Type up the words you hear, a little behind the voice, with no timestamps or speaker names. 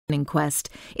Quest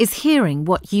is hearing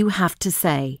what you have to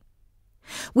say.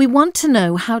 We want to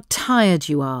know how tired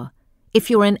you are, if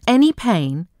you're in any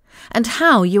pain, and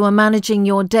how you are managing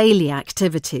your daily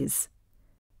activities.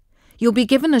 You'll be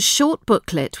given a short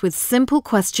booklet with simple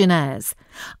questionnaires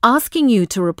asking you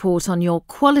to report on your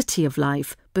quality of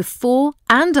life before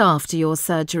and after your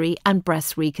surgery and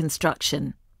breast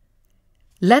reconstruction.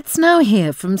 Let's now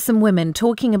hear from some women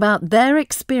talking about their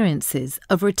experiences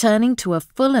of returning to a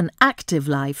full and active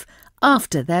life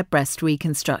after their breast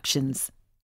reconstructions.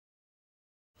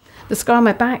 The scar on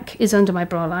my back is under my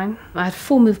bra line. I had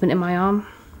full movement in my arm,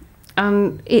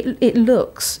 and it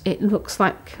looks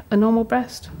like a normal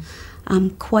breast.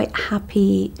 I'm quite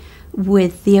happy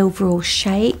with the overall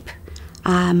shape.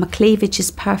 My cleavage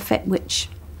is perfect, which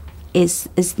is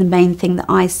the main thing that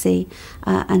I see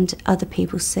and other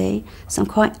people see. So I'm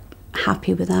quite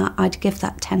happy with that. I'd give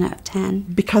that 10 out of 10.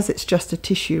 Because it's just a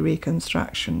tissue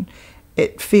reconstruction,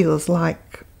 it feels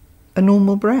like a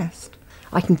normal breast.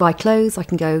 I can buy clothes, I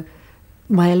can go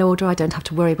mail order, I don't have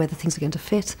to worry whether things are going to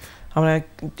fit. When I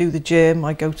do the gym,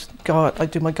 I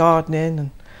do my gardening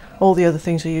and all the other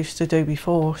things I used to do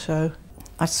before, so.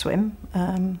 I swim,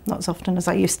 not as often as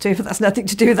I used to, but that's nothing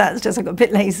to do with that, it's just I got a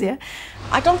bit lazier.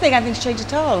 I don't think anything's changed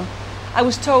at all. I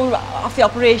was told after the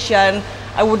operation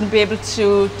I wouldn't be able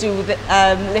to do the,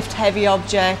 lift heavy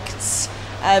objects,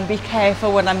 be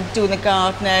careful when I'm doing the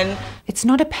gardening. It's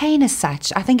not a pain as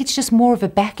such, I think it's just more of a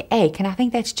back ache, and I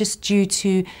think that's just due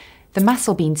to the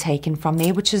muscle being taken from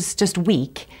there, which is just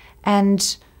weak,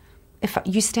 and if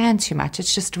you stand too much,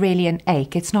 it's just really an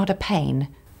ache, it's not a pain.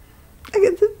 I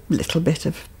get a little bit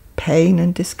of pain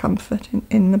and discomfort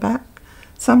in the back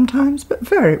sometimes, but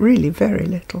really very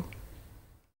little.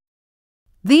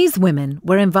 These women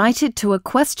were invited to a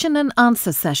question and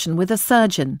answer session with a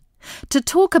surgeon to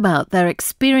talk about their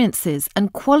experiences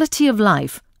and quality of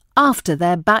life after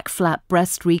their back flap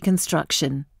breast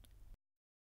reconstruction.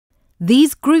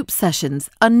 These group sessions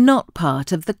are not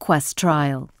part of the Quest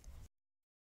trial.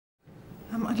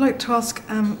 I'd like to ask,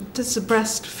 does the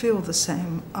breast feel the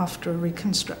same after a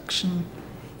reconstruction?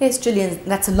 Yes, Gillian,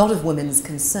 that's a lot of women's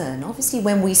concern. Obviously,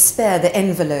 when we spare the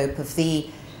envelope of the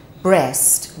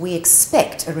breast, we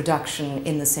expect a reduction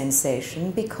in the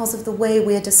sensation because of the way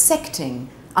we're dissecting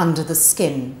under the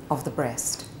skin of the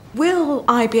breast. Will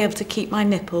I be able to keep my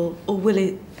nipple, or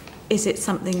is it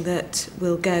something that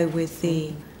will go with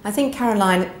the... I think,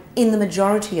 Caroline, in the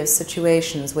majority of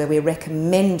situations where we're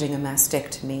recommending a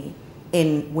mastectomy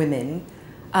in women,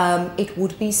 it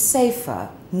would be safer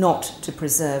not to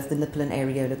preserve the nipple and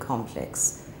areola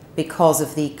complex because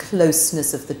of the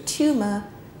closeness of the tumour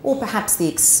or perhaps the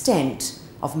extent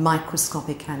of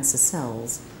microscopic cancer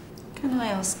cells. Can I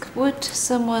ask, would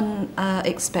someone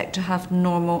expect to have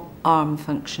normal arm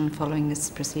function following this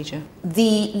procedure?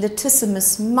 The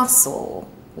latissimus muscle,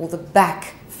 or the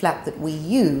back flap that we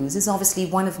use, is obviously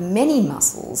one of many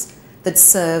muscles that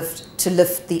served to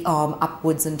lift the arm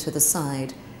upwards and to the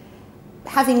side.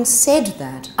 Having said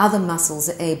that, other muscles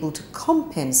are able to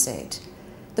compensate.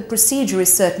 The procedure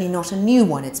is certainly not a new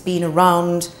one. It's been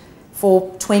around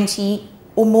for 20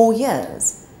 or more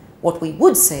years. What we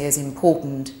would say is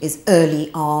important is early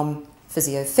arm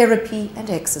physiotherapy and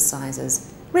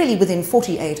exercises, really within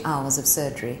 48 hours of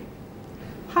surgery.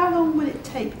 How long will it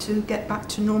take to get back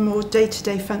to normal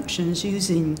day-to-day functions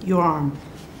using your arm?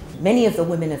 Many of the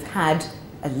women have had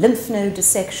a lymph node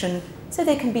dissection, so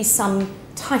there can be some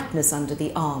tightness under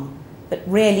the arm, but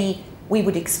really we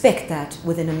would expect that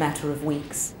within a matter of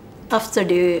weeks. After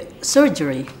the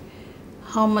surgery,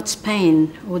 how much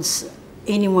pain would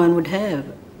anyone would have?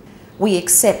 We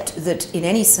accept that in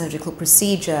any surgical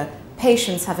procedure,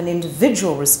 patients have an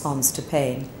individual response to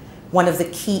pain. One of the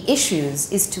key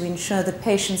issues is to ensure that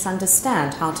patients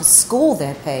understand how to score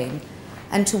their pain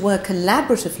and to work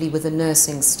collaboratively with the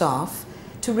nursing staff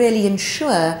to really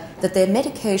ensure that their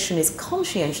medication is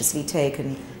conscientiously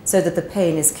taken so that the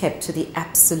pain is kept to the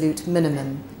absolute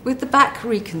minimum. With the back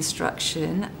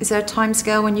reconstruction, is there a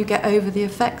timescale when you get over the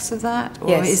effects of that? Or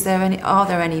Yes. Are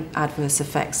there any adverse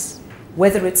effects?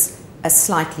 Whether it's a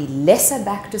slightly lesser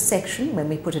back dissection when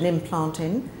we put an implant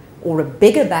in, or a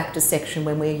bigger back dissection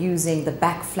when we're using the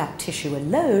back flap tissue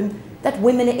alone, that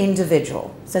women are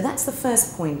individual. So that's the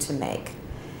first point to make.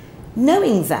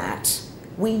 Knowing that,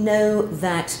 we know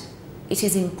that it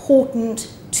is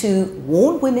important to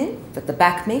warn women that the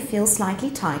back may feel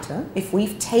slightly tighter if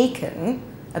we've taken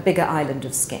a bigger island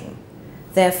of skin.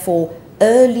 Therefore,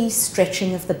 early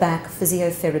stretching of the back,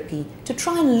 physiotherapy, to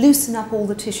try and loosen up all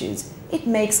the tissues, it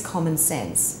makes common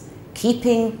sense.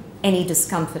 Keeping any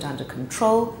discomfort under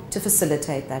control to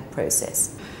facilitate that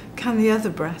process. Can the other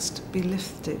breast be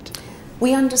lifted?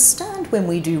 We understand when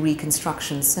we do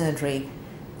reconstruction surgery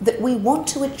that we want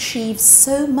to achieve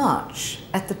so much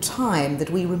at the time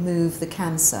that we remove the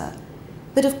cancer.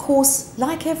 But of course,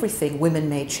 like everything, women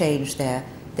may change their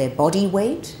body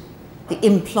weight, the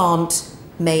implant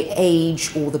may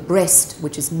age, or the breast,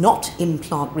 which is not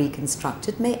implant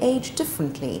reconstructed, may age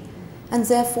differently. And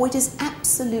therefore it is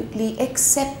absolutely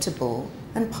acceptable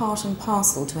and part and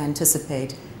parcel to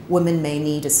anticipate women may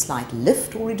need a slight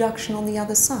lift or reduction on the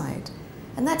other side.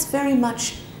 And that's very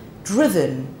much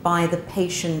driven by the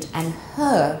patient and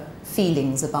her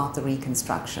feelings about the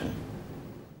reconstruction.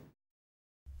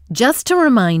 Just to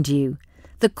remind you,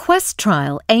 the QUEST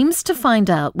trial aims to find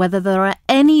out whether there are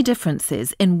any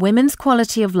differences in women's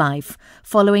quality of life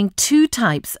following 2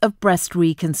 types of breast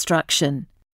reconstruction.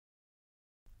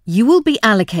 You will be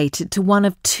allocated to one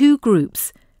of 2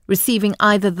 groups, receiving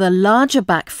either the larger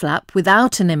back flap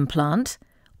without an implant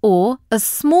or a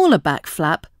smaller back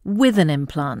flap with an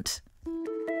implant.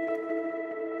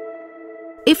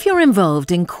 If you're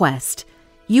involved in QUEST,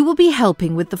 you will be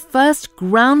helping with the first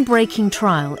groundbreaking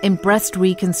trial in breast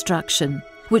reconstruction,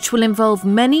 which will involve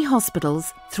many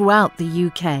hospitals throughout the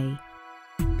UK.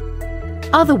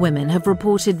 Other women have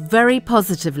reported very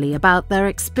positively about their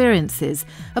experiences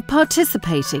of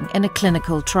participating in a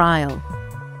clinical trial.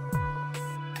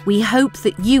 We hope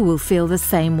that you will feel the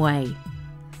same way.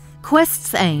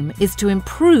 QUEST's aim is to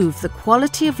improve the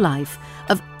quality of life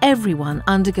of everyone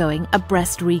undergoing a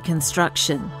breast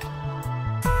reconstruction.